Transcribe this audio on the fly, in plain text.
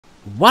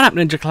What up,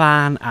 Ninja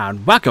Clan,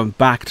 and welcome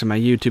back to my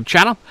YouTube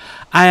channel.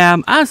 I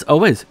am, as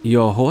always,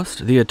 your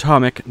host, the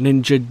Atomic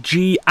Ninja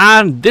G,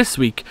 and this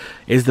week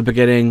is the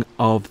beginning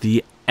of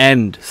the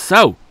end.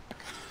 So,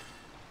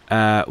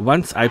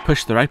 once I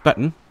push the right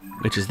button,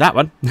 which is that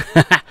one,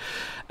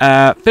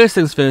 first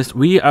things first,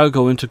 we are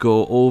going to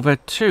go over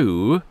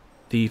to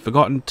the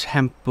Forgotten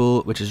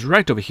Temple, which is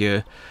right over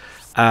here,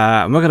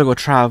 and we're going to go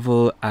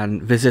travel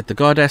and visit the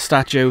goddess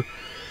statue,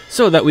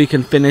 so that we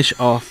can finish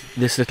off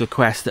this little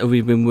quest that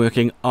we've been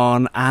working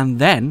on. And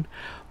then,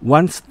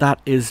 once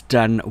that is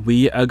done,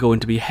 we are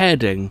going to be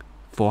heading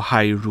for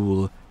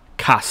Hyrule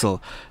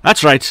Castle.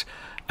 That's right.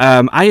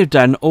 I have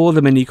done all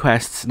the mini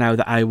quests now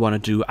that I want to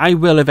do. I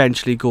will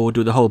eventually go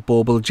do the whole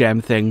Bauble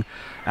Gem thing.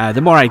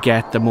 The more I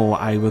get, the more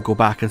I will go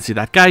back and see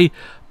that guy.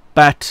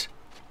 But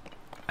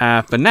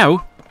for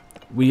now,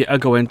 we are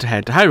going to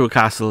head to Hyrule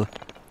Castle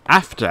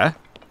after...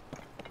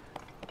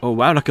 Oh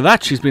wow, look at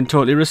that. She's been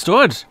totally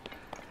restored.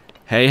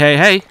 Hey, hey,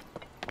 hey.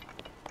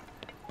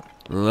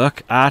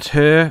 Look at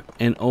her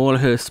in all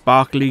her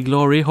sparkly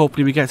glory.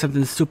 Hopefully we get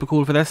something super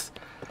cool for this.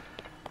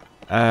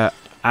 I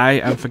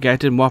am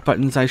forgetting what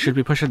buttons I should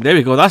be pushing. There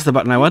we go, that's the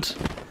button I want.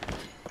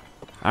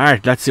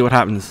 Alright, let's see what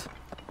happens.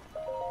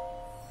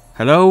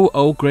 Hello,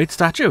 oh great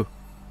statue.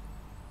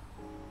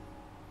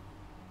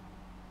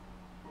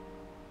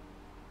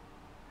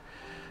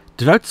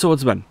 Devout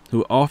swordsman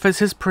who offers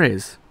his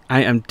praise.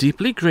 I am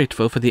deeply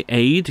grateful for the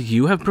aid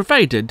you have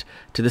provided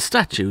to the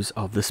statues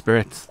of the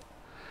spirits.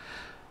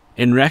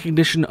 In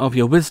recognition of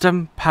your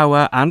wisdom,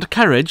 power, and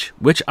courage,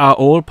 which are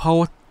all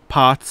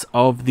parts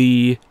of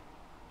the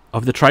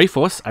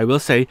Triforce, I will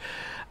say,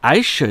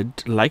 I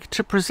should like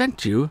to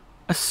present you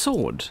a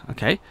sword.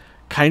 Okay,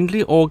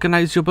 kindly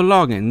organize your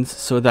belongings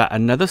so that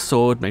another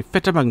sword may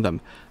fit among them,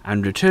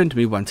 and return to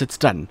me once it's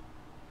done.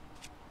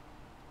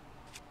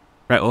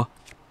 Right-o.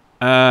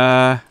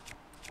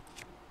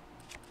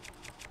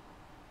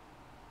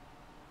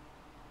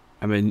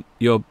 I mean,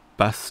 you're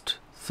bust,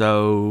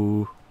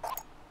 so...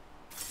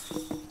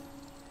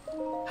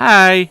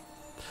 Hi!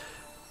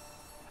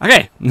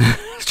 Okay,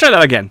 let's try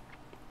that again.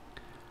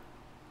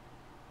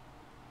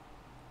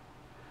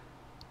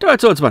 Devout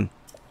swordsman,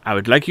 I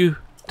would like you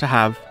to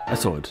have a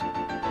sword.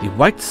 The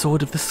white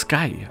sword of the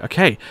sky.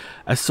 Okay,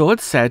 a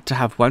sword said to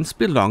have once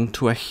belonged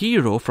to a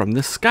hero from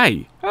the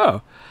sky.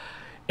 Oh,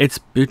 its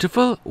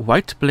beautiful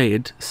white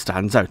blade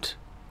stands out.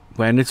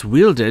 When it's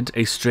wielded,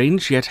 a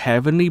strange yet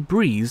heavenly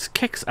breeze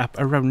kicks up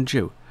around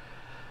you.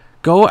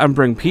 Go and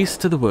bring peace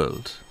to the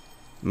world.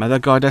 Mother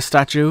Goddess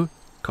statue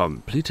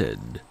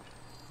completed.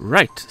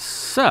 Right,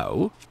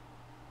 so...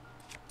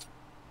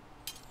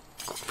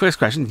 First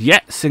question,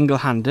 yeah,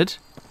 single-handed.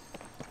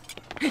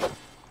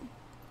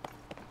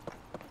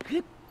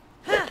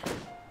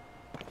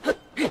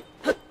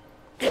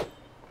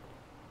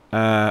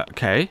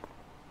 Okay.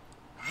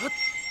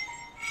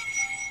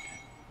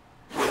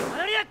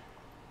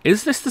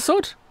 Is this the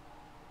sword?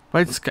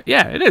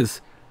 Yeah, it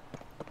is.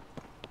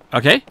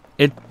 Okay,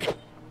 it...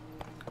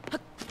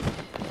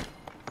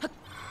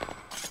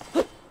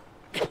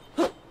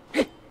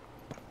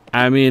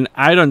 I mean,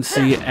 I don't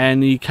see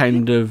any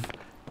kind of...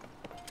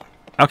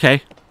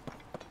 Okay.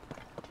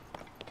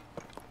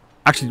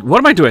 Actually, what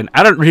am I doing?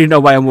 I don't really know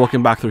why I'm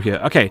walking back through here.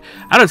 Okay,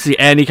 I don't see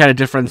any kind of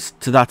difference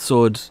to that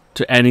sword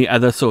to any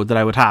other sword that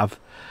I would have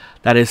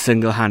that is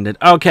single-handed.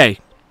 Okay.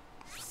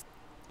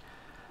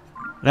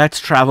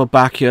 Let's travel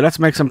back here. Let's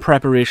make some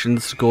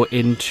preparations to go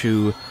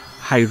into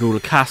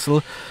Hyrule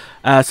Castle.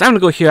 So I'm going to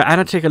go here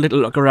and I'll take a little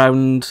look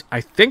around.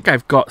 I think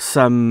I've got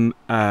some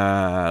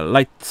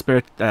light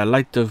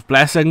of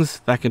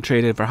blessings that I can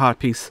trade in for heart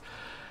piece,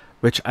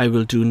 which I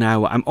will do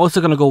now. I'm also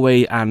going to go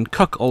away and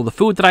cook all the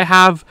food that I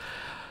have,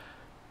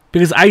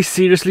 because I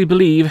seriously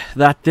believe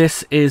that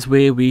this is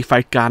where we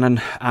fight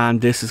Ganon, and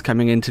this is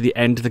coming into the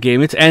end of the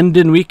game. It's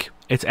ending week.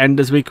 It's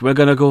Enders week. We're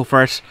going to go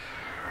for it.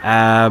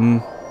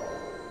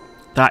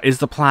 That is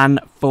the plan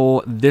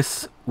for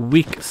this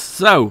week.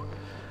 So,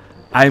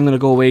 I'm going to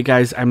go away,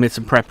 guys. I made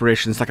some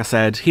preparations, like I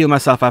said. Heal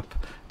myself up,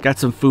 get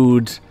some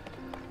food,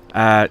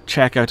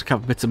 check out a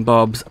couple bits and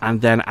bobs,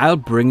 and then I'll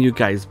bring you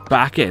guys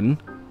back in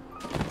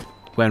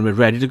when we're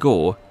ready to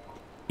go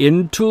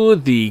into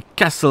the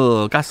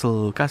castle.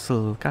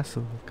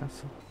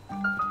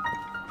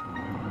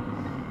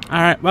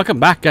 Alright, welcome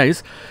back,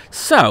 guys.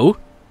 So,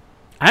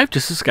 I've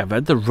just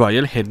discovered the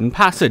Royal Hidden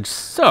Passage.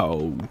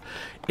 So...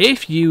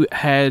 if you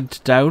head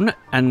down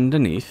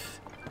underneath,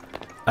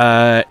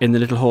 in the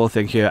little hole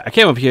thing here, I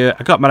came up here,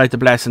 I got my Light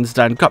of Blessings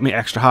done, got my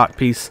extra heart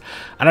piece,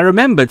 and I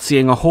remembered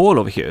seeing a hole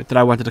over here that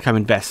I wanted to come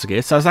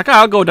investigate, so I was like, oh,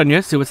 I'll go down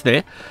here, see what's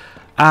there.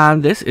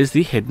 And this is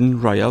the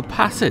Hidden Royal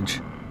Passage.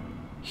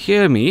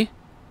 Hear me.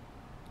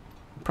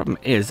 Problem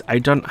is, I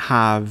don't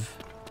have...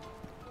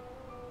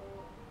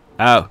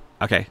 Oh,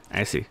 okay,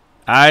 I see.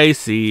 I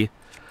see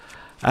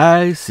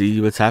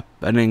what's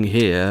happening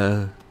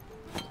here.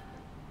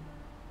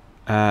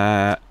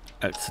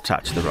 Let's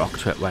attach the rock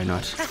to it, why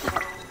not?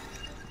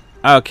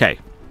 Okay,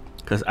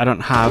 because I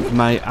don't have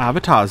my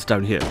avatars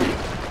down here.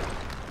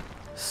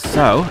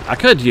 So, I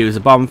could use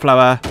a bomb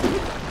flower,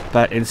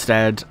 but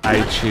instead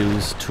I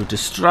choose to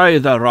destroy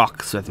the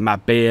rocks with my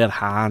bare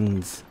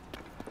hands.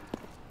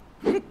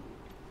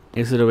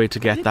 Is there a way to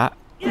get that?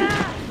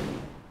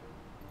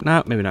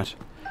 No, maybe not.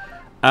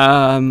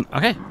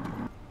 Okay.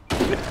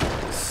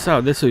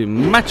 So this would be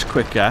much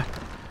quicker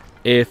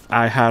if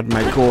I had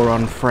my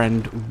Goron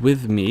friend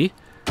with me.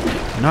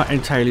 Not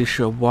entirely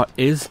sure what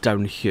is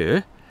down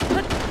here.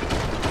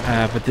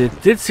 But there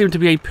did seem to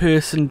be a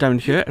person down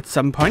here at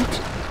some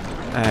point.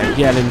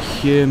 Yelling,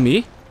 hear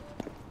me.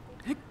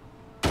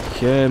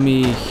 Hear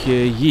me,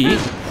 hear ye.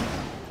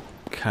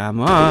 Come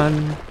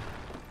on.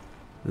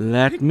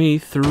 Let me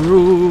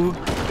through.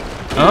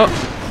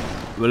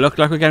 Oh, we look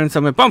like we're getting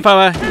somewhere.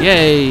 Bonfire!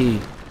 Yay!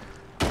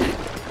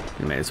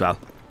 You may as well.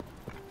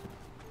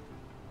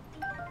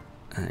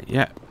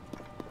 Yeah.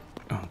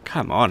 Oh,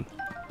 come on.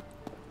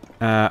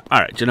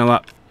 Alright, do you know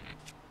what?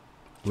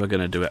 We're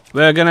gonna do it.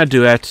 We're gonna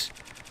do it.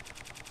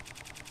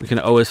 We can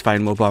always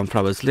find more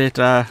bonfires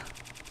later.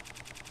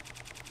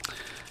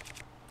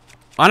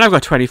 And I've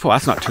got 24.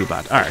 That's not too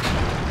bad. Alright.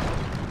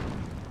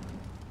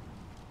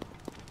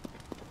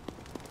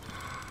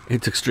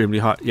 It's extremely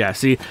hot. Yeah,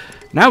 see,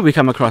 now we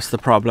come across the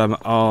problem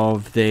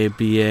of there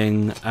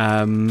being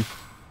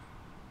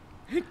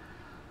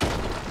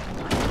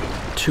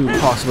two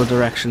possible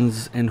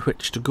directions in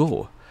which to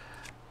go.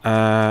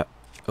 Oh,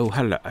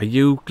 hello. Are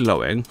you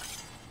glowing?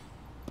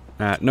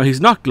 No, he's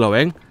not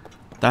glowing.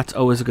 That's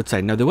always a good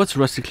sign. Now, there was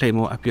Rusty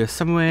Claymore up here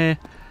somewhere.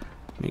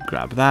 Let me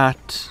grab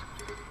that.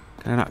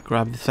 Can I not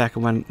grab the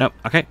second one? No,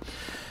 okay.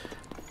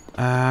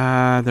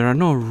 There are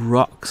no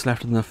rocks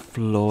left on the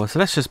floor, so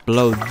let's just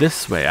blow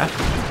this way up.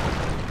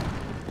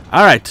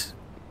 Alright.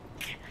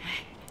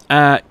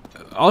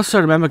 Also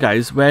remember,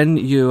 guys, when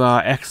you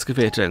are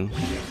excavating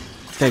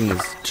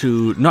things,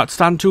 to not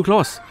stand too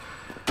close.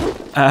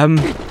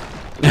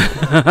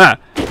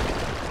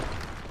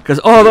 Because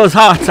all those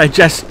hearts I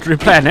just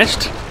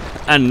replenished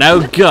are now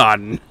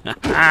gone.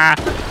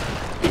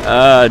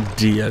 Oh,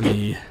 dear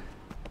me.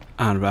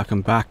 And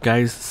welcome back,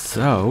 guys.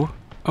 So,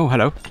 oh,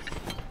 hello.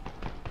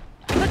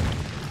 There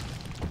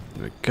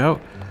we go.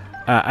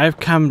 I've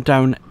come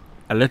down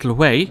a little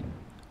way.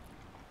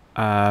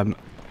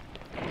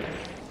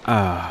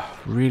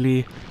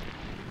 Really?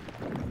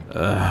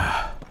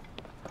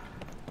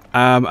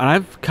 And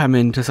I've come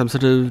into some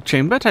sort of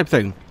chamber type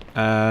thing.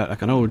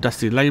 Like an old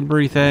dusty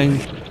library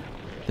thing.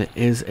 There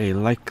is a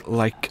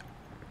like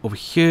over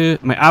here.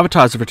 My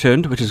avatars have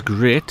returned, which is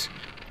great.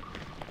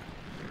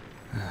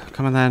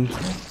 Come on then.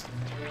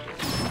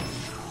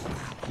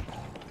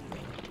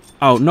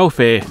 Oh, no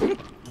fair.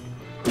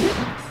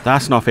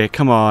 That's not fair.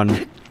 Come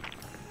on.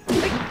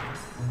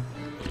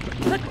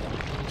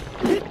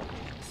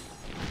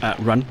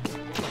 Run.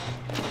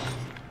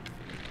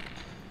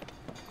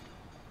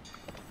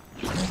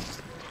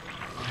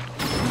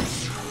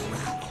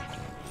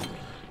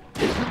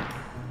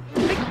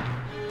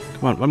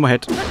 Come on, one more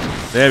hit.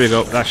 There we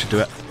go. That should do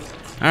it.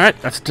 Alright,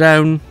 that's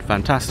down.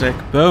 Fantastic.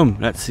 Boom.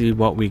 Let's see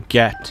what we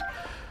get.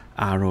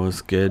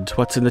 Arrows, good.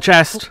 What's in the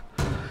chest?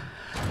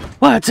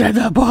 What's in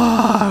the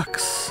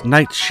box?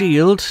 Knight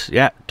shield.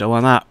 Yeah, don't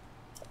want that.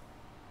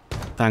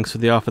 Thanks for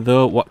the offer,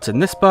 though. What's in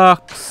this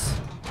box?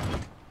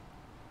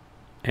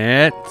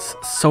 It's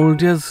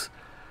soldiers.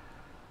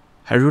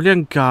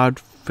 Hyrulean guard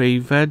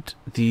favoured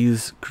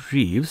these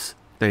greaves.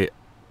 They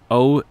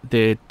owe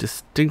their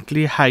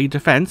distinctly high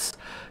defence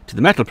to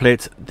the metal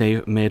plates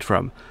they're made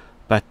from,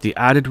 but the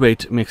added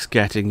weight makes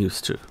getting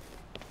used to.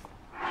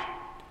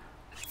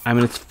 I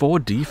mean, it's 4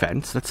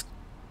 defense. That's,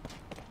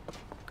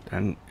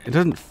 and it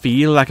doesn't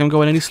feel like I'm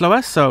going any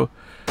slower, so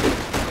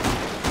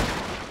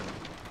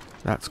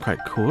that's quite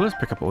cool. Let's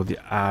pick up all the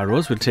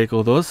arrows. We'll take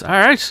all those. All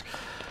right.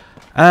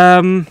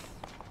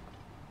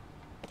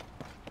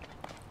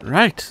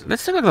 Right.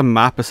 Let's take a look at the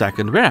map a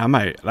second. Where am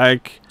I?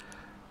 Like,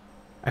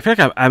 I feel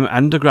like I'm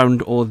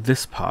underground all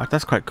this part.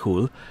 That's quite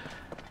cool.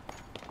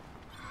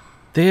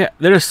 There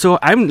are so...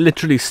 I'm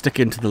literally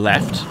sticking to the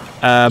left.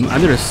 And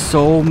there are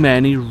so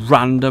many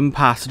random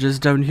passages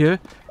down here.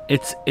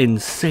 It's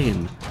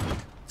insane.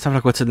 Let's have a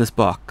look what's in this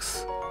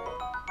box.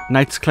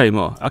 Knight's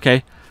Claymore.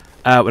 Okay.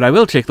 But I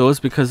will take those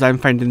because I'm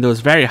finding those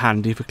very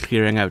handy for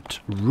clearing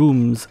out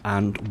rooms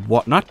and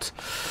whatnot.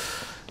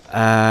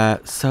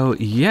 So,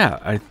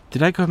 yeah.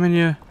 Did I come in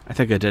here? I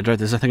think I did, right?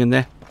 There's nothing in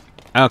there.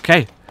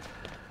 Okay.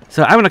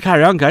 So, I'm going to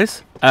carry on,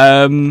 guys.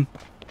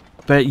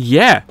 But,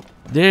 yeah.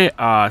 There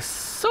are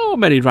so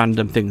many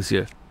random things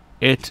here.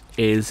 It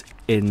is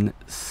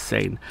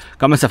insane.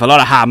 Got myself a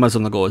lot of hammers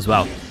on the go as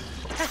well.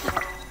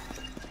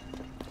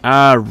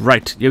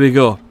 Right, here we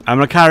go. I'm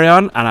going to carry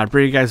on and I'll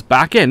bring you guys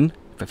back in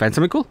if I find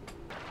something cool.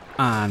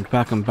 And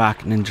welcome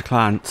back, Ninja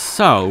Clan.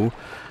 So,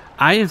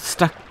 I have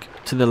stuck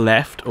to the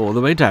left all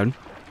the way down.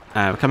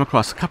 I've come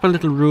across a couple of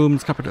little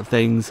rooms, a couple of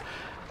things.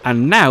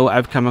 And now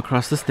I've come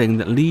across this thing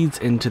that leads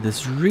into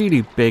this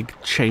really big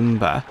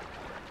chamber.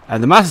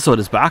 And the Master Sword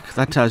is back.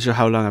 That tells you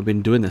how long I've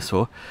been doing this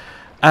for.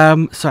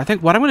 So I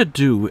think what I'm going to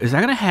do is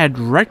I'm going to head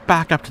right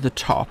back up to the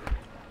top.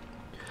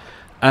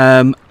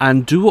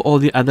 and do all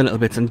the other little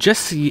bits and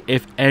just see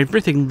if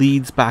everything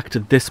leads back to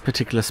this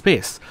particular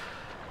space.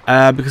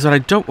 Because what I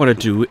don't want to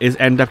do is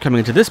end up coming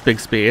into this big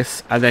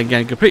space and then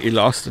getting completely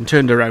lost and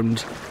turned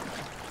around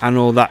and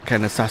all that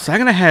kind of stuff. So I'm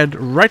going to head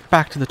right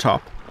back to the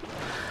top.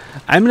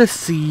 I'm going to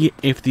see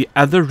if the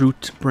other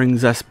route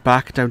brings us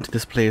back down to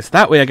this place.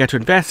 That way I get to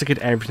investigate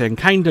everything,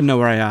 kind of know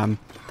where I am,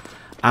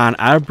 and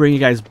I'll bring you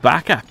guys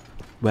back up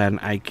when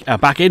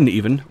back in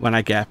even when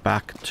I get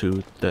back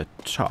to the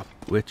top,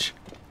 which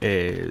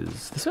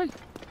is this way.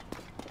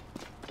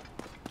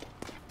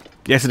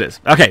 Yes, it is.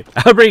 Okay,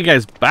 I'll bring you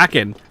guys back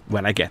in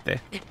when I get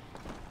there.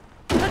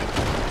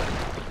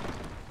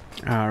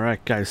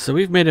 Alright guys, so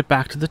we've made it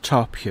back to the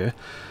top here.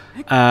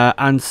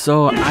 And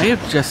so I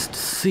have just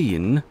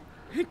seen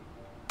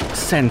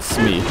sense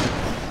me.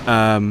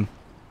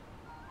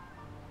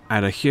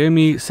 Either hear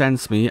me,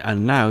 sense me,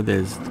 and now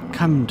there's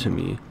come to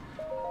me.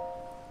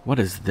 What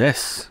is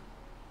this?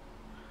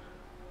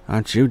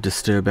 Aren't you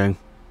disturbing?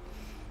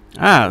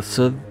 Ah,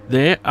 so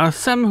there are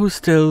some who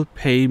still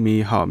pay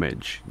me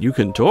homage. You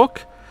can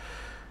talk?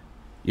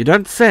 You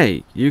don't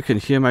say. You can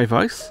hear my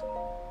voice?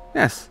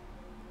 Yes.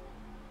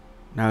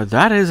 Now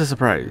that is a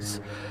surprise.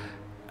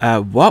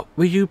 What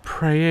were you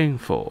praying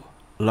for?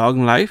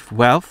 Long life?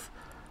 Wealth?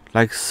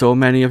 Like so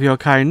many of your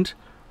kind?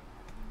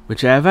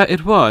 Whichever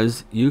it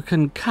was, you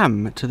have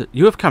come to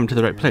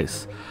the right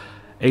place.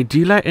 A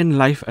dealer in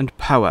life and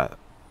power.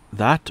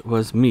 That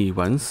was me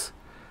once.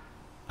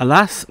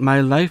 Alas,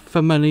 my life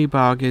for money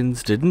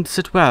bargains didn't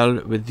sit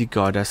well with the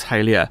goddess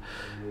Hylia.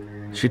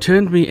 She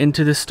turned me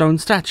into this stone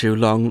statue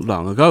long,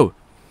 long ago.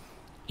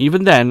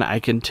 Even then, I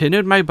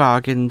continued my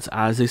bargains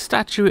as a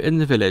statue in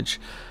the village.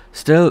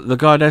 Still, the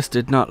goddess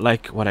did not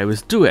like what I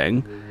was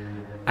doing.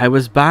 I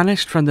was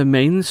banished from the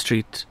main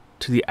street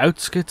to the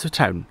outskirts of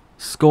town,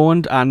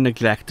 scorned and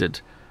neglected.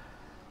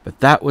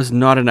 But that was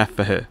not enough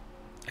for her.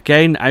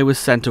 Again, I was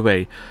sent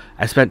away.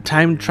 I spent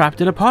time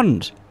trapped in a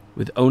pond,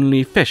 with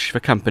only fish for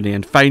company,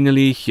 and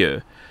finally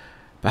here.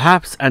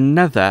 Perhaps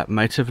another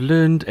might have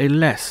learned a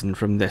lesson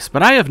from this,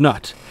 but I have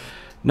not.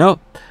 No,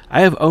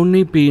 I have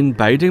only been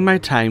biding my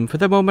time for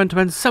the moment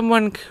when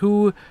someone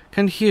who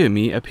can hear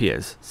me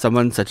appears.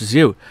 Someone such as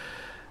you.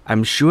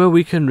 I'm sure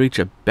we can reach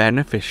a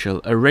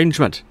beneficial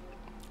arrangement.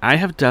 I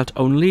have dealt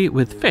only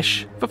with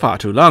fish for far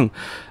too long,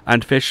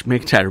 and fish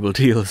make terrible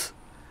deals.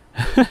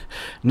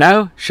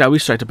 Now, shall we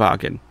strike a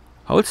bargain?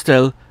 Hold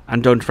still,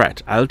 and don't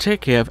fret. I'll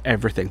take care of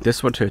everything.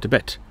 This won't hurt a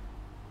bit.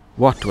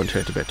 What won't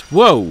hurt a bit?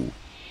 Whoa!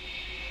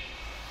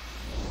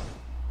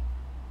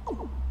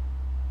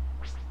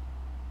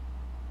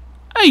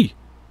 Hey!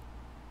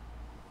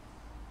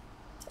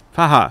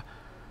 Haha.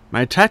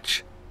 My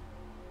touch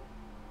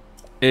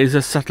is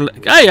a subtle...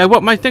 Hey, I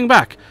want my thing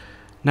back!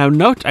 Now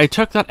note, I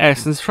took that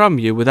essence from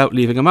you without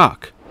leaving a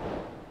mark.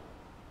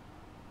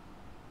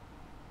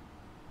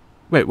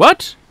 Wait,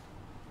 what?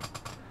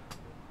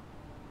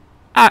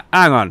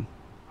 Hang on.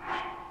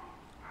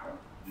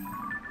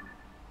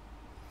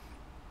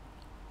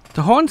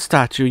 The horned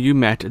statue you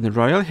met in the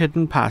royal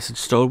hidden passage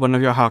stole one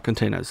of your heart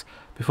containers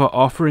before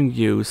offering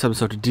you some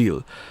sort of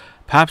deal.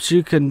 Perhaps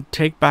you can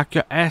take back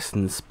your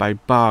essence by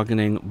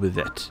bargaining with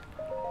it.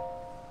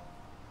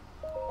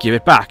 Give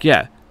it back,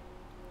 yeah.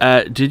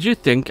 Did you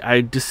think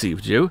I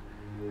deceived you?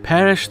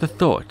 Perish the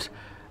thought.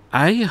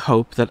 I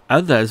hope that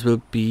ours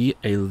will be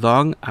a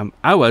long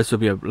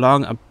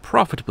and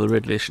profitable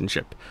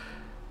relationship.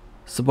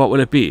 So what will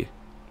it be?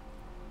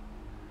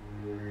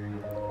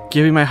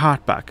 Giving my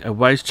heart back, a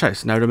wise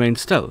choice. Now remain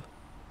still.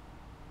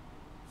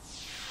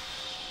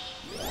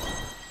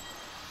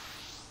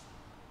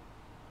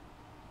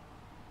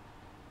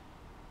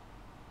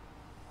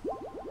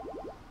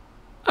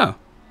 Oh.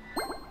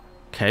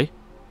 Okay.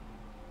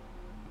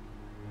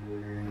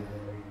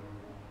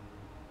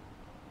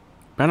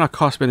 Better not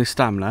cost me any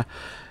stamina.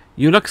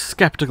 You look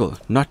skeptical.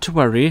 Not to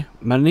worry.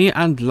 Money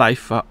and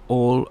life are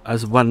all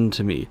as one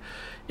to me.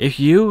 If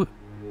you're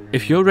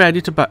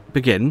ready to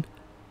begin,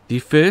 the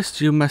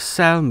first you must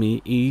sell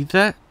me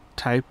either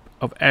type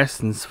of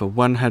essence for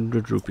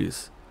 100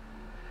 rupees.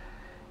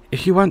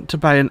 If you want to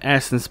buy an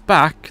essence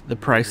back, the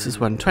price is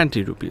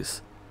 120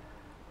 rupees.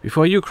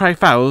 Before you cry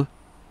foul,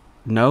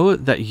 know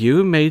that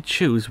you may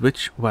choose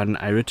which one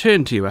I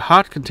return to you, a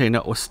heart container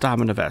or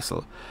stamina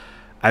vessel.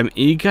 I'm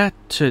eager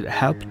to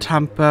help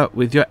tamper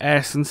with your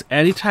essence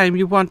anytime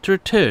you want to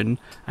return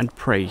and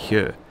pray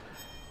here.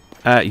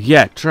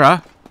 Yeah,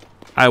 tra.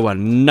 I want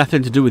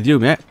nothing to do with you,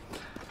 mate.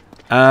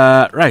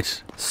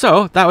 Right.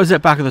 So, that was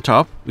it back at the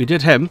top. We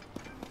did him.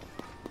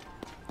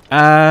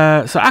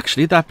 So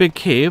actually, that big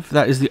cave,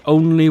 that is the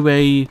only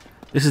way...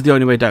 This is the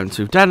only way down.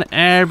 So we've done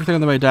everything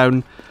on the way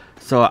down.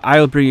 So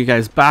I'll bring you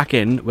guys back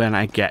in when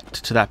I get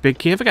to that big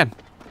cave again.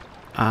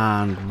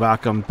 And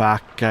welcome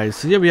back, guys.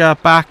 So here we are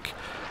back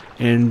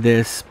in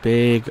this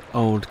big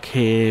old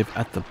cave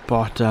at the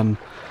bottom.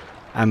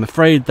 I'm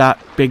afraid that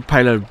big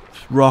pile of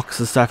rocks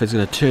and stuff is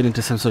going to turn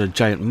into some sort of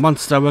giant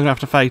monster we're going to have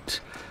to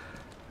fight.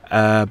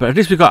 But at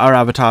least we got our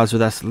avatars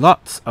with us.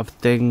 Lots of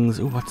things.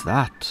 Ooh, what's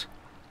that?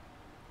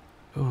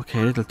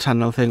 Okay, little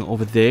tunnel thing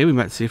over there. We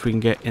might see if we can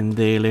get in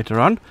there later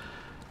on.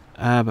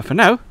 But for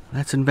now,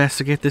 let's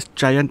investigate this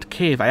giant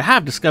cave. I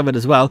have discovered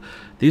as well,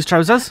 these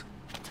trousers,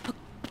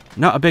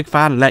 not a big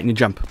fan of letting you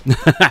jump.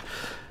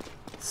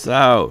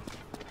 So,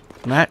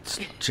 let's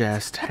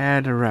just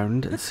head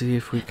around and see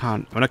if we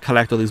can't. I'm going to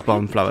collect all these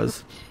bomb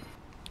flowers.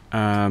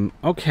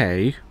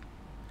 Okay.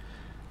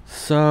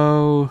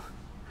 So,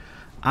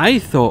 I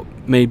thought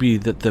maybe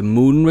that the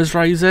moon was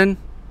rising.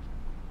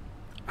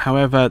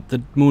 However,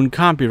 the moon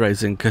can't be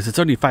rising because it's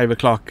only 5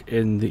 o'clock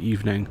in the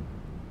evening.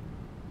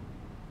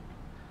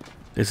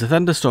 There's a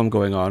thunderstorm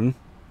going on.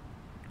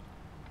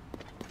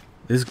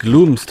 This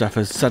gloom stuff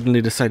has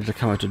suddenly decided to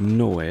come out of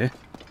nowhere.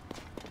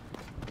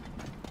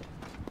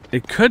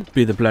 It could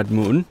be the blood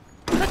moon,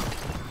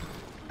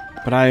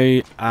 but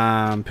I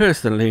am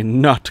personally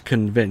not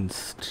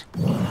convinced.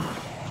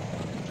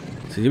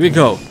 So here we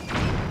go.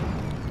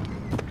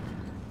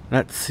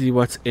 Let's see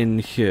what's in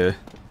here.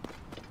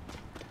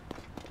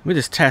 Let me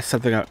just test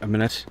something out a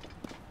minute.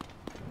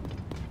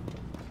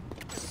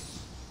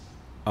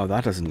 Oh,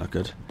 that doesn't look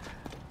good.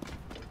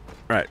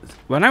 Right,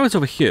 when I was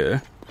over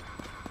here,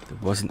 there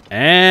wasn't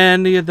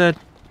any of the...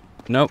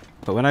 Nope,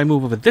 but when I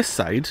move over this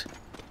side...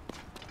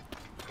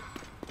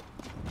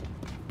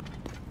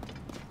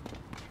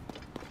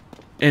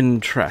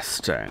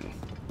 Interesting.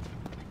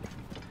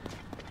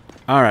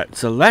 Alright,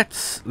 so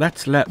let's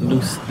let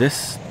loose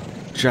this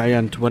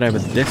giant whatever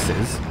this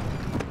is.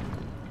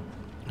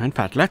 In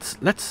fact, let's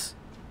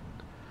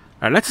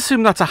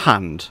assume that's a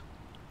hand.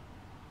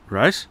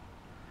 Right?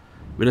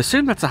 We'll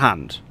assume that's a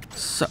hand.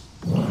 So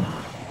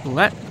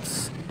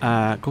let's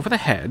go for the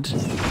head.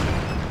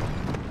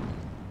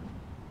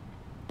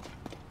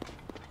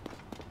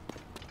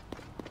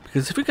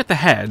 Because if we get the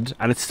head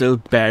and it's still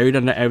buried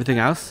under everything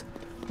else,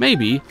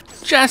 maybe,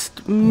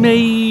 just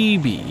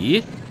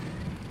maybe,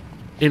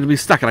 it'll be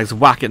stuck and I just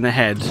whack it in the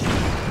head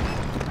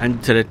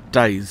until it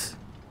dies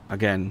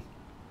again.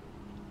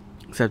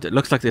 Except it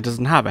looks like it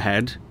doesn't have a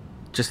head,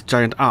 just a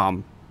giant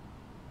arm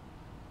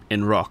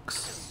in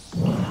rocks.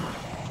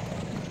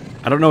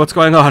 I don't know what's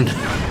going on.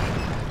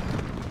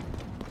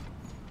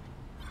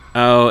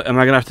 Oh, am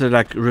I gonna have to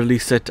like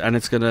release it and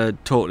it's gonna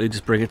totally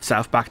just bring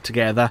itself back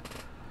together?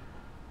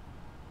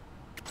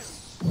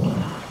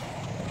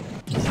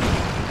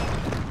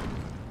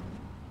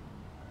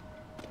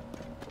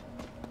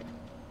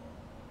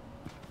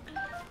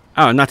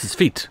 Oh, and that's his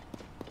feet.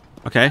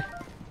 Okay.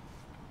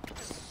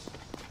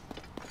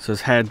 So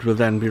his head will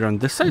then be around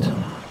this side?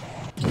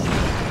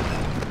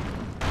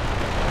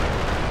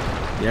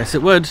 Yes,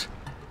 it would.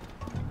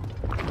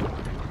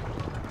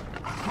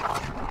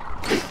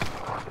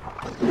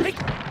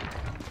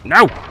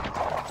 No!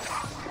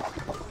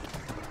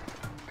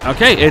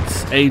 Okay,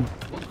 it's a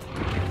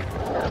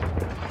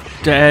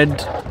dead...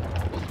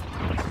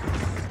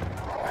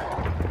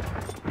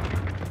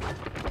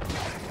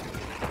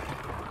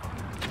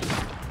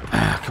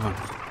 Come on.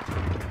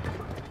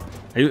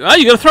 You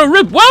gotta throw a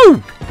rib!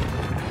 Whoa!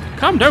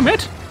 Calm down,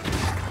 mate.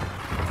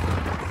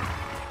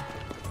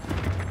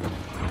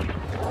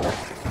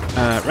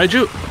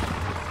 Raiju.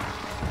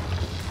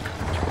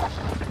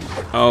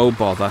 Oh,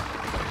 bother.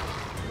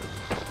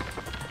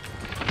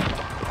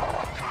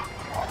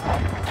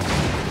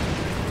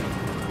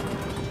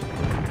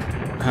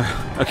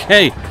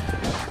 Okay.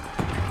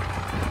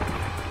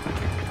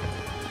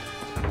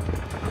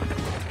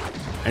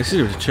 I just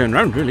need to turn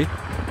around, really.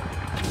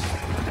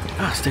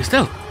 Ah, stay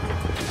still.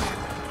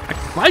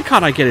 Why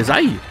can't I get his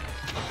eye?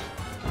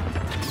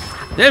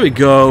 There we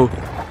go.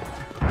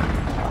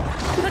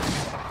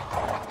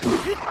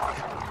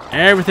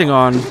 Everything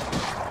on.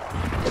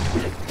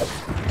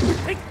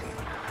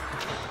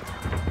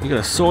 You got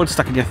a sword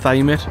stuck in your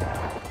thigh, mate.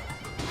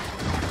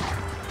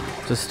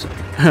 Just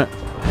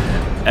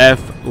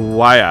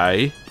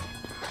FYI.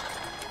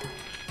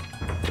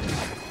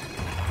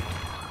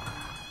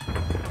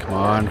 Come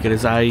on, get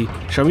his eye.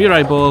 Show me your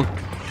eyeball.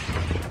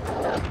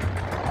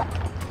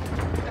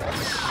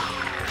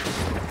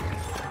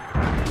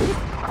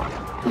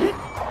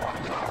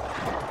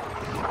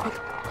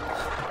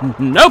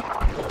 Nope.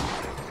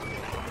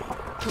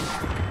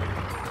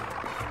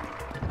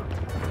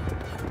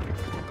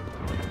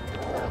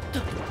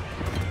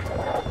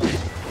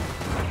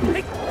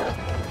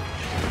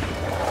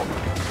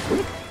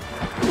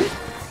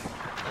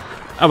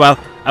 Oh well,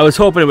 I was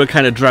hoping it would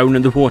kind of drown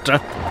in the water.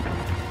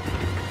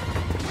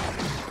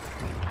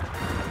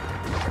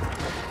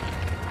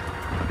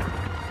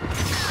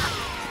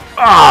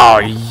 Oh,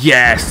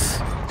 yes!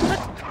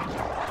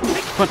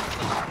 Put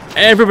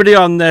everybody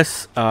on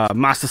this.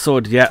 Master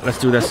Sword, yeah, let's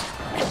do this.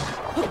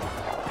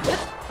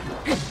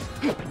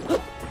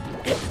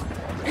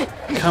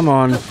 Come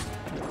on.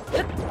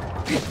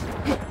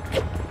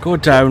 Go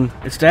down.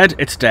 It's dead?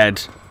 It's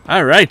dead.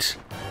 Alright.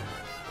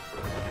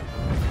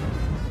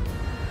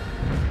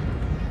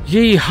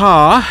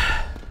 Yeehaw.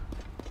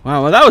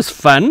 Wow, well that was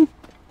fun.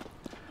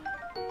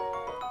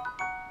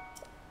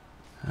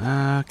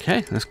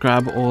 Okay, let's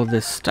grab all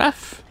this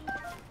stuff.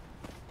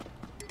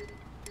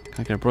 Can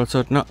I get a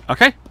broadsword? No,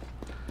 okay.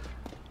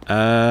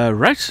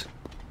 Right.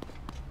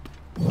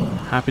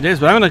 Happy days.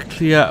 But I'm going to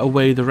clear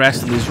away the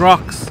rest of these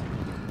rocks.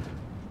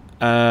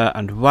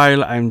 And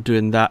while I'm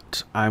doing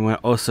that, I'm going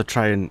to also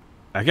try and...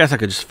 I guess I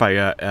could just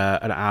fire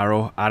an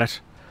arrow at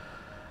it.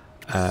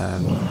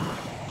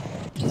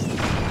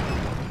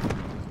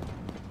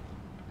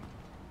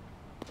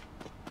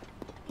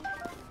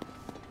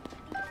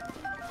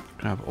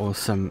 Grab all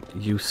some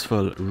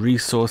useful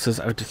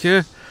resources out of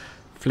here.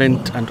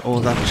 Flint and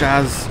all that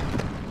jazz.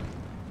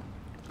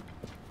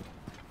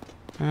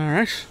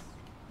 Alright.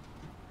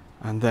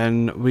 And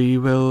then we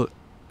will...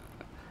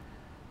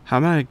 How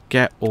am I going to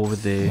get over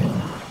there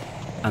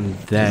and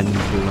then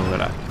blow it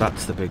up?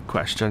 That's the big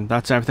question.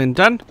 That's everything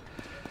done?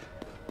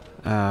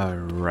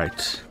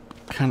 Right.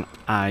 Can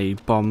I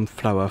bomb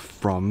flower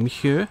from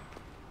here?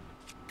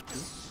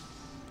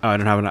 Oh, I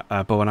don't have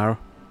a bow and arrow.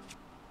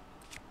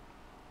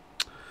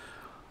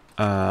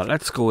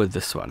 Let's go with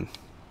this one.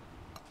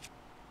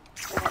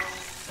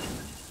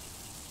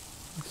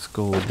 Let's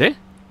go there.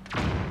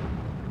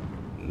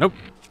 Nope.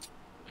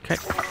 Okay.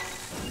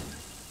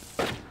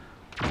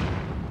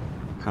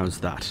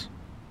 How's that?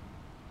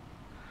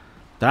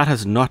 That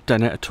has not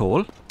done it at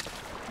all.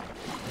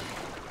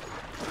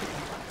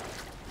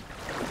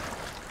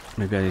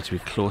 Maybe I need to be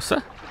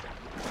closer.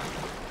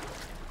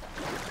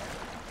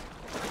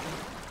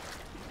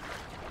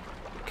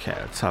 Okay,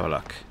 let's have a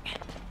look.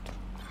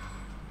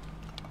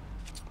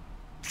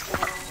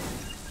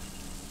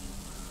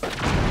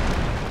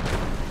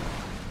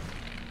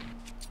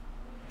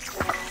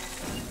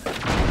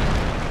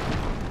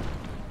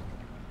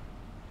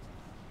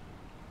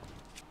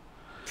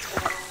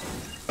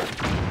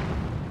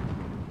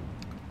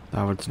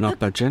 That one's not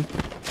budging.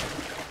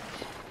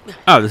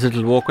 Oh, there's a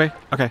little walkway.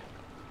 Okay.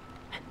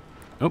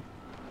 Oh.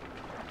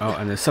 Oh,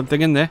 and there's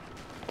something in there.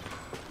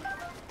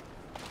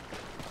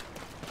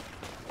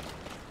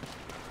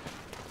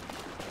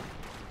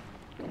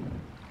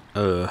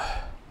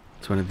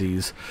 It's one of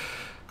these.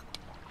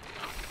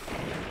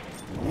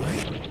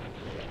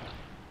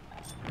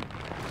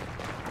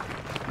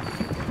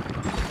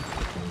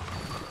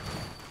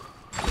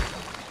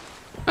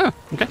 Oh,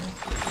 okay.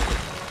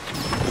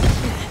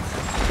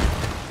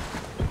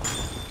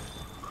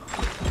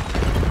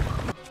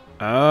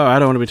 Oh, I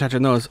don't want to be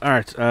touching those.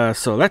 Alright,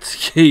 so let's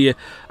see.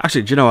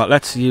 Actually, do you know what?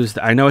 Let's use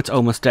the... I know it's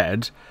almost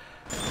dead.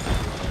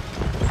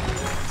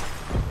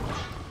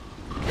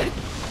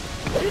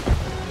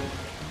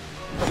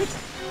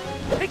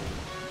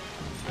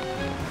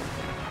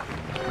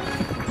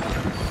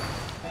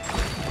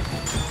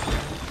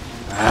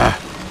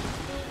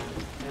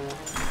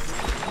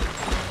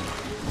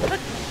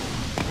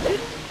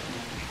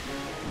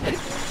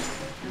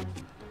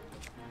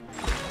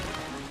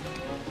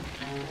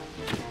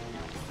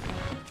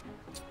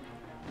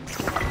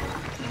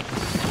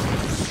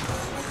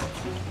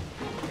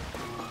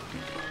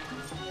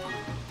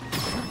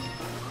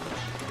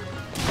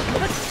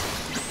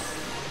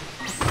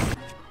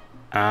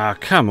 Ah,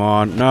 come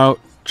on. No.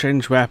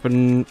 Change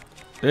weapon.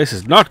 This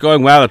is not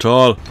going well at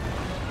all.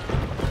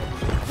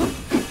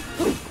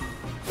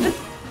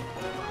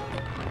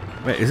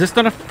 Wait, is this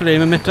not a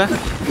flame emitter?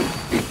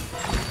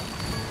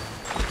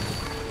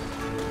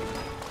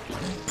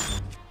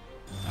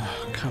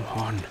 Oh, come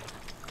on.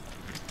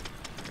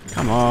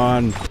 Come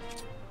on.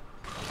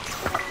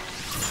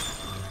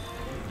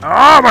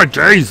 Oh my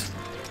days!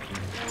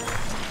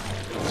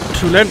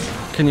 Tulin,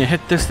 can you hit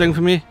this thing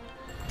for me?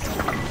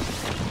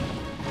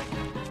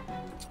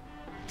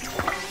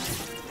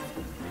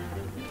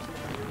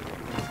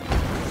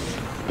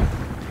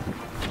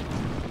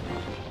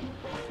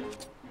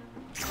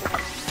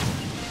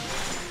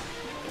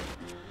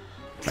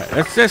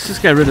 Let's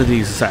just get rid of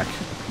these a sec.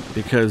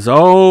 Because,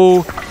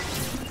 oh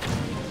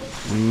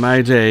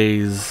my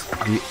days,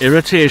 the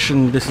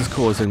irritation this is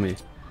causing me.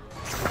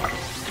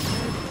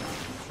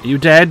 Are you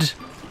dead?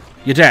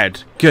 You're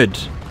dead. Good.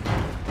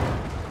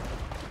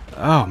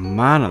 Oh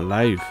man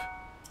alive.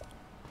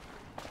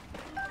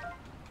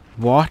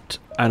 What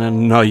an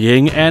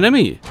annoying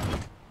enemy.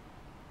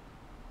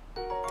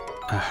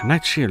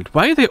 Night shield.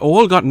 Why have they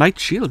all got night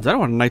shields? I don't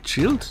want a night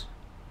shield.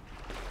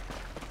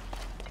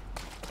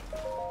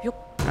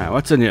 Alright,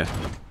 what's in here?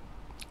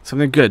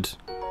 Something good.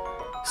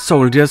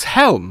 Soldier's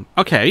helm.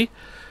 Okay.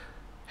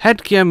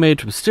 Headgear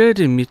made from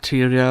sturdy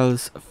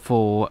materials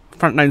for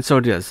frontline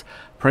soldiers.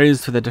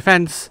 Praised for their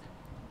defense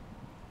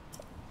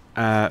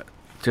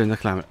during the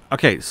climate.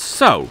 Okay,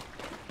 so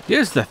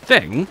here's the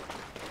thing.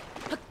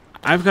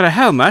 I've got a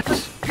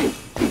helmet.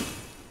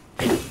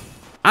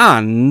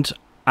 And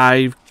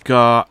I've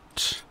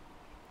got...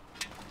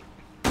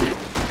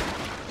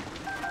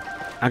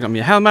 I got me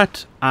a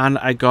helmet. And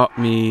I got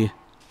me...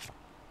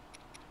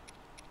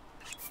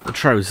 the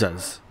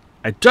trousers.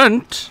 I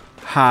don't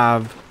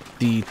have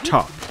the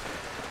top.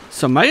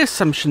 So my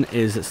assumption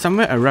is that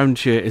somewhere around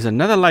here is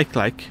another like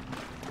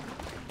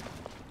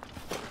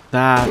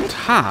that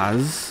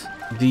has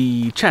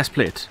the chest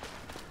plate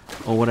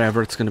or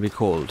whatever it's going to be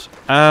called.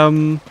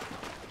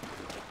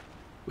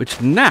 Which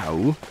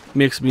now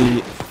makes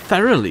me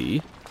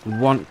thoroughly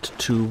want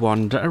to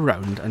wander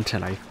around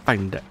until I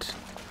find it.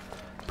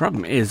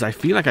 Problem is, I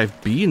feel like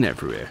I've been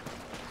everywhere.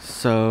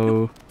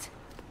 So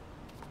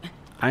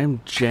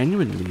I'm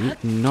genuinely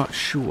not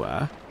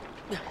sure.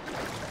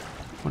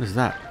 What is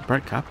that?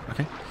 Bright cap.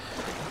 Okay.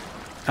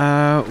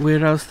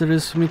 Where else there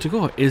is for me to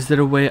go? Is there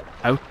a way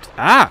out?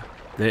 Ah!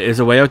 There is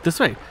a way out this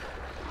way.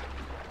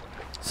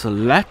 So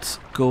let's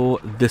go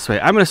this way.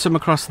 I'm going to swim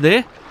across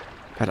there.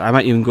 But I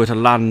might even go to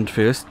land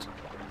first.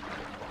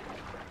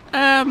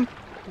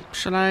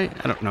 Shall I?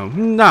 I don't know.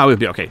 No, we'll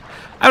be okay.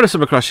 I'm going to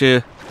swim across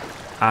here.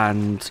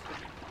 And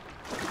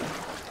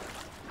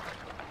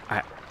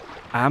I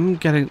am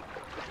getting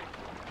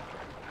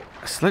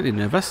slightly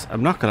nervous.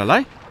 I'm not going to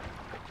lie.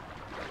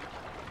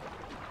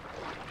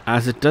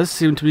 As it does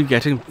seem to be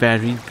getting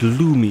very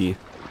gloomy.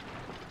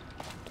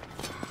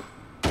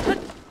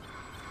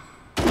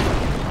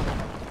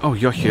 Oh,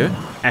 you're here?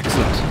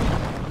 Excellent.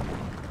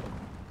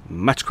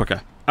 Much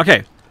quicker.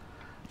 Okay.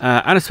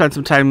 I'm going to spend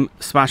some time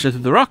smashing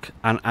through the rock,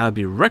 and I'll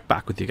be right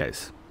back with you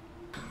guys.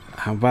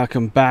 And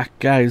welcome back,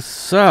 guys.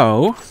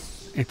 So,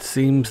 it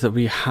seems that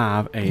we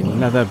have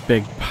another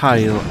big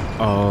pile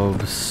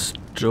of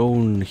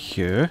stone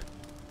here.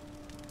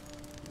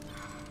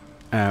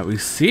 We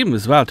seem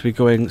as well to be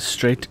going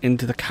straight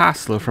into the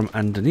castle from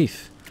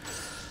underneath.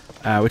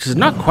 Which is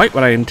not quite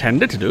what I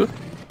intended to do.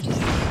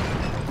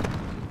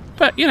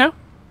 But, you know.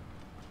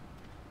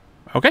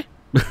 Okay.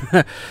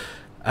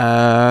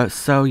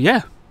 So,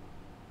 yeah.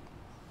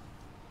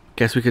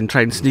 Guess we can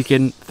try and sneak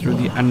in through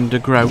the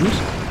underground.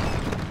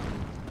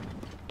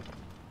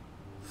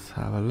 Let's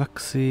have a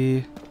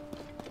look-see.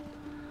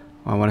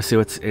 I want to see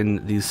what's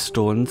in these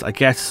stones. I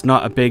guess it's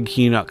not a big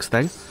Hinox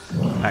thing,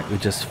 like we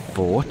just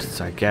fought,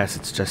 so I guess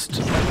it's just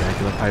a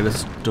regular pile of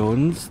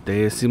stones.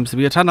 There seems to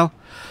be a tunnel.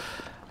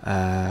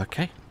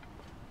 Okay.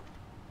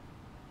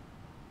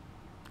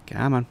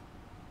 Come on.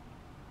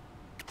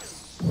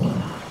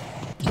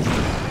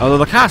 Although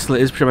the castle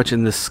is pretty much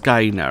in the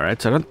sky now, right?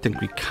 So I don't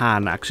think we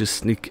can actually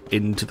sneak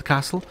into the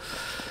castle.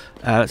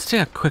 Let's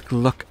take a quick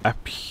look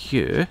up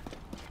here.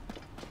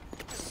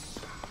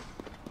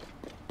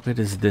 Where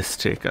does this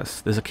take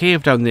us? There's a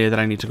cave down there that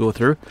I need to go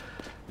through.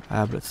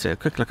 But let's take a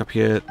quick look up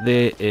here.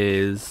 There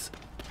is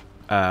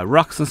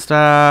rocks and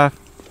stuff.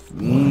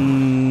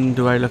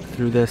 Do I look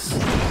through this?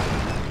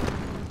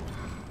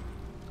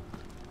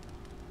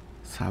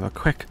 Let's have a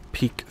quick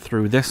peek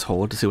through this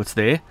hole to see what's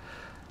there.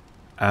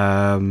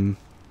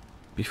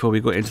 Before we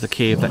go into the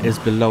cave that is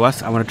below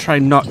us. I want to try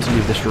not to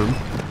leave this room.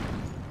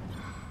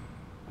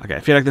 Okay, I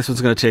feel like this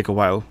one's going to take a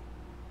while.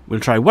 We'll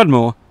try one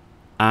more.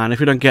 And if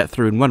we don't get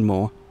through in one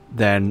more,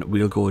 then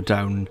we'll go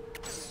down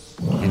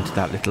into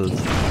that little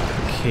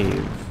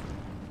cave.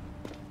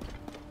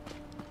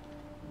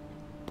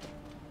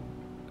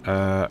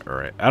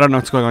 Right. I don't know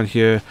what's going on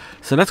here.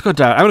 So let's go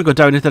down. I'm going to go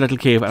down into the little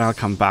cave and I'll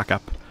come back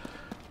up.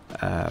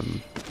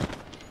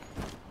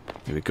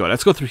 Here we go.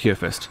 Let's go through here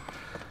first.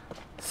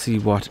 See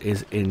what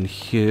is in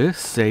here.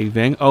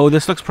 Saving. Oh,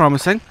 this looks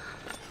promising.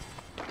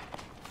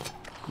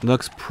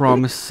 Looks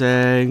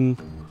promising.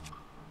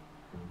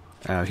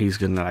 Oh, he's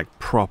going to like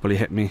properly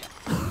hit me.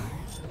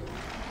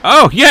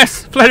 Oh,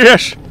 yes! Flurry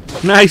Rush!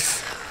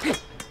 Nice!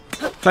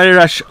 Flurry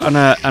Rush on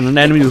an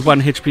enemy with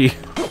 1 HP.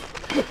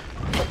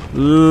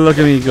 Look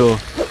at me go.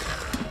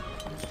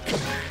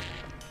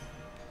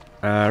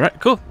 Alright,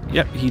 cool.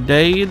 Yep, he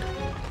died.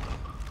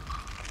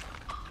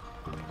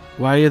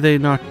 Why are they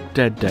not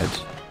dead?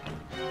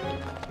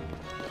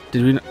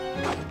 Did we not?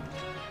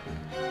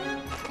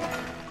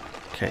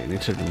 Okay,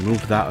 need to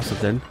remove that or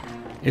something.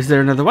 Is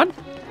there another one?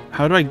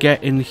 How do I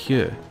get in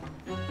here?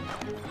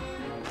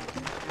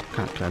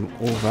 Can't climb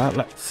over.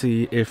 Let's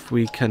see if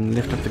we can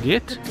lift up the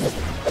gate.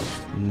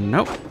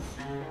 Nope.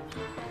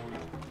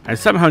 I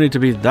somehow need to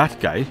be that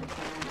guy.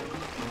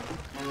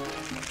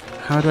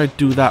 How do I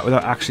do that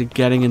without actually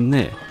getting in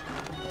there?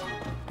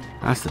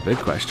 That's the big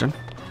question.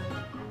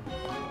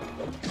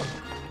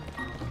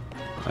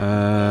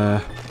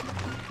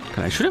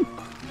 Can I shoot him?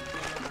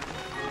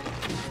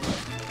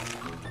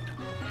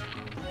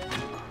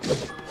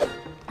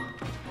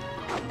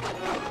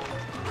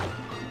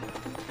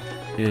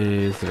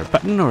 Is there a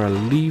button or a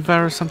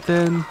lever or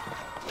something?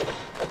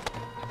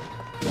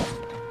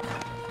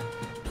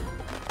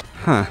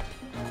 Huh.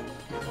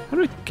 How do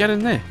we get in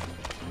there?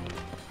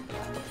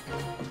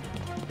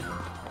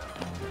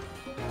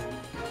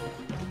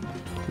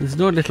 There's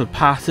no little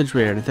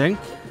passageway or anything.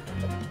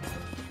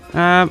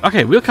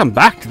 Okay, we'll come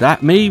back to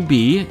that.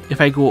 Maybe if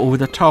I go over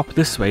the top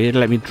this way, it'll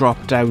let me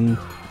drop down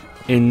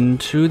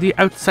into the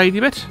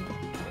outsidey bit.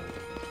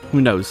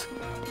 Who knows?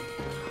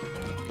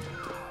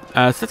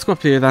 So let's go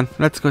up here then.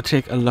 Let's go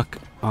take a look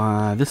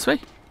this way.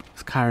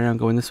 Let's carry on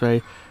going this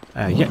way.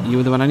 Yeah, you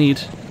were the one I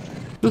need.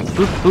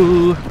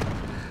 Ooh.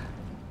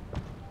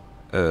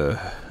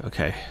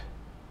 Okay.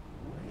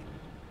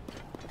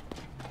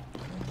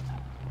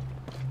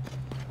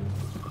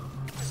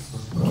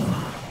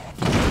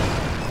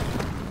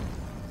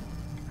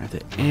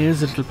 There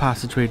is a little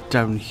passageway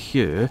down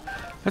here.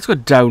 Let's go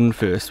down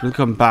first. We'll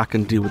come back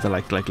and deal with the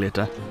like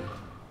later.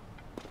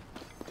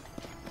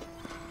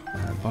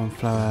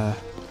 Bonflower.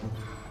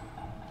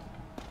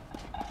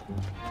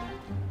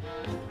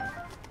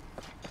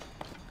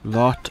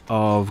 Lot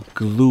of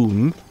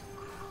gloom.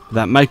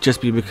 That might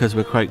just be because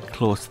we're quite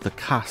close to the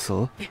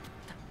castle.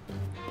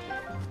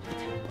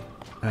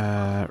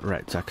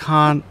 Right, so I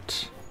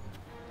can't...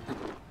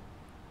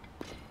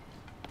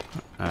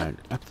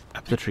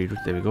 up the tree root,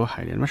 there we go,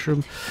 hiding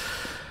mushroom.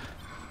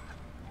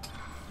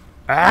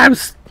 I'm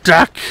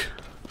stuck!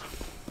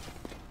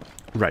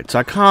 Right, so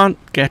I can't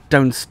get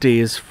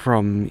downstairs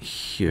from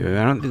here.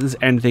 I don't think there's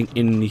anything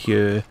in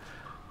here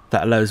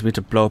that allows me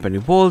to blow up any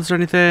walls or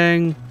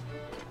anything.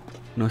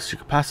 No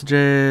secret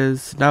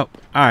passages. No.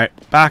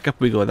 Alright, back up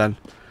we go then.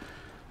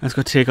 Let's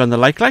go take on the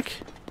like.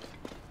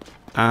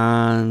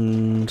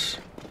 And...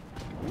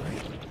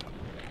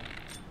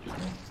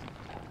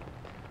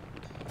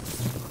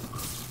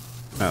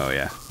 oh,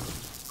 yeah.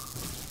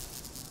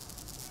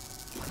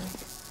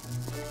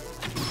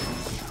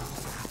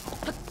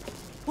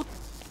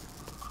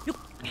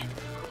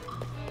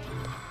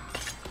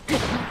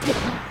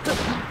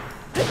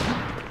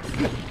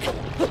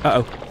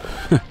 Uh-oh.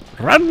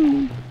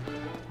 Run!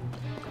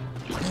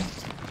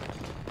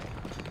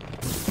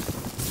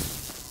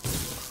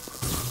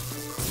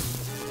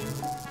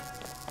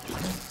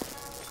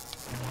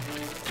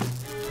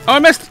 Oh, I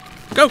missed!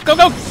 Go, go,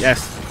 go!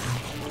 Yes.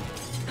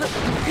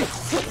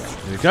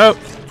 There we go.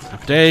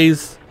 Happy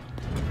days.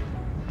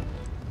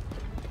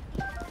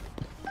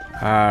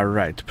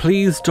 Alright.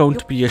 Please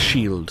don't be a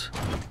shield.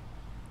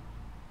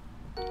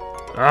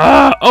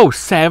 Ah! Oh,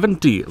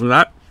 70.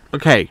 That,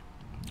 okay.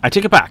 I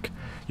take it back.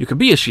 You can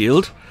be a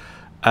shield.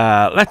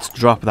 Let's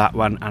drop that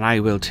one and I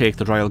will take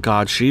the Royal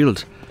Guard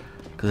shield.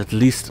 Because at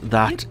least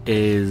that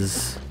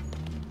is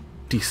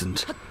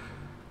decent.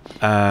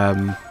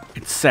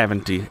 It's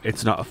 70.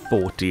 It's not a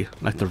 40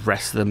 like the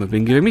rest of them have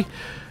been giving me.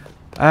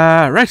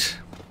 Right.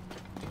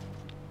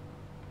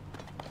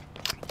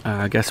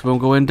 I guess we'll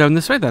go in down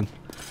this way then.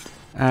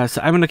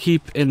 So I'm going to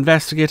keep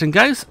investigating,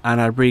 guys.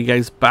 And I'll bring you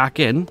guys back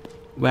in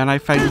when I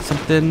find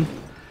something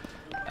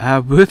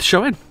worth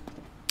showing.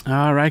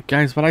 Alright,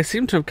 guys. Well, I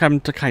seem to have come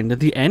to kind of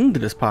the end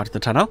of this part of the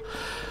tunnel.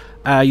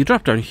 You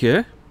drop down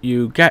here.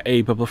 You get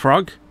a bubble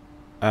frog.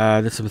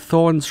 There's some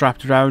thorns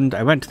wrapped around.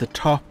 I went to the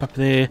top up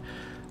there.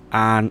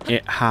 And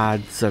it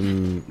had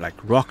some, like,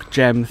 rock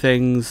gem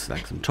things,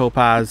 like some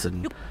topaz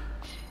and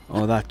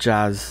all that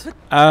jazz.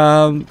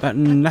 But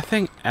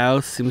nothing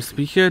else seems to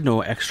be here.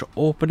 No extra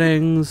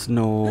openings,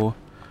 no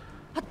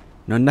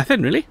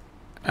nothing, really.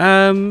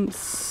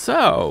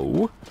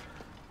 So,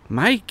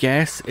 my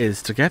guess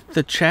is to get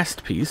the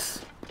chest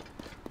piece,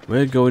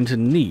 we're going to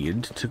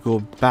need to go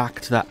back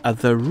to that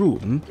other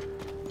room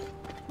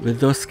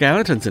with those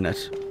skeletons in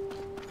it.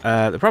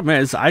 The problem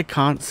is, I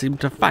can't seem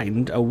to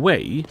find a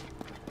way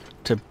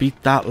to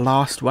beat that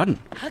last one.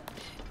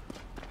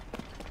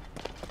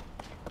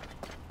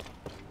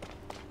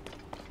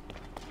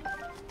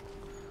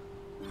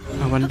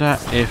 I wonder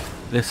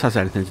if this has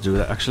anything to do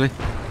with it, actually.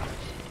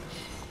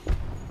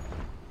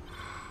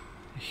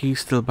 He's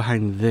still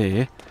behind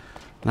there.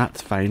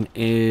 That's fine.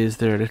 Is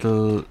there a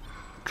little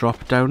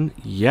drop down?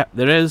 Yep,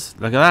 there is.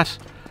 Look at that.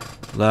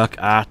 Look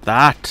at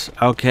that.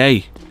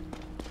 Okay.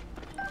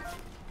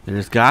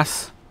 There's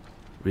gas.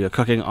 We are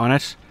cooking on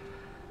it.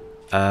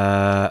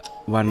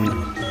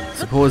 One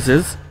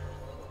supposes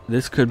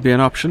this could be an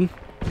option.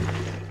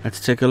 Let's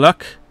take a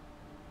look.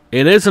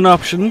 It is an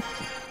option.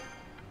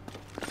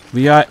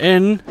 We are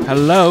in.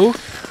 Hello.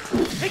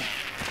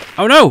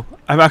 Oh no!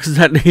 I've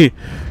accidentally...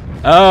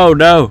 oh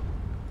no!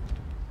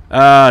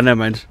 Never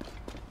mind.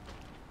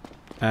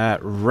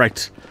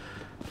 Right.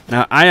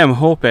 Now I am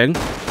hoping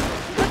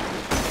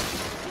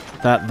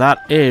that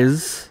that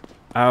is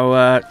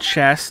our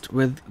chest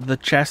with the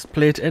chest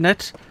plate in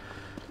it.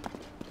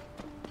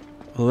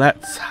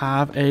 Let's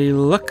have a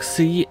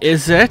look-see.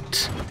 Is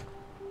it?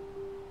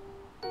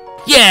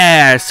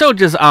 Yeah!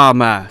 Soldier's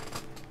armor!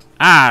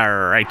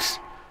 Alright.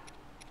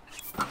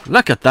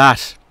 Look at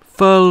that.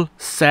 Full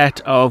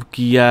set of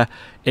gear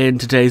in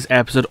today's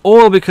episode.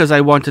 All because I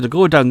wanted to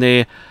go down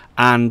there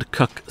and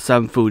cook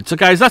some food. So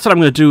guys, that's what I'm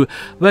going to do.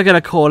 We're going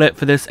to call it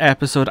for this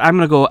episode. I'm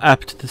going to go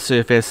up to the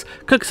surface,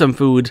 cook some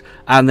food,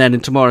 and then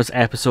in tomorrow's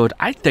episode,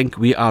 I think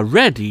we are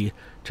ready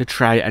to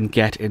try and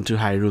get into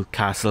Hyrule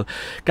Castle.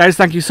 Guys,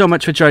 thank you so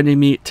much for joining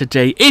me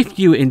today. If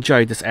you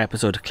enjoyed this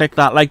episode, click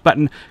that like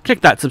button, click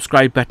that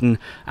subscribe button,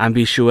 and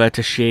be sure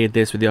to share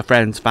this with your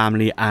friends,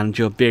 family, and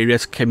your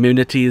various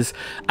communities.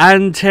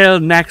 Until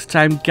next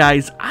time,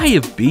 guys, I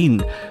have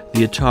been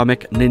the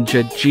Atomic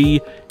Ninja G.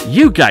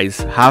 You guys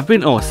have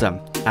been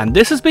awesome. And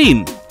this has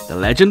been The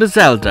Legend of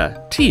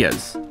Zelda: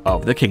 Tears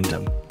of the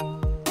Kingdom.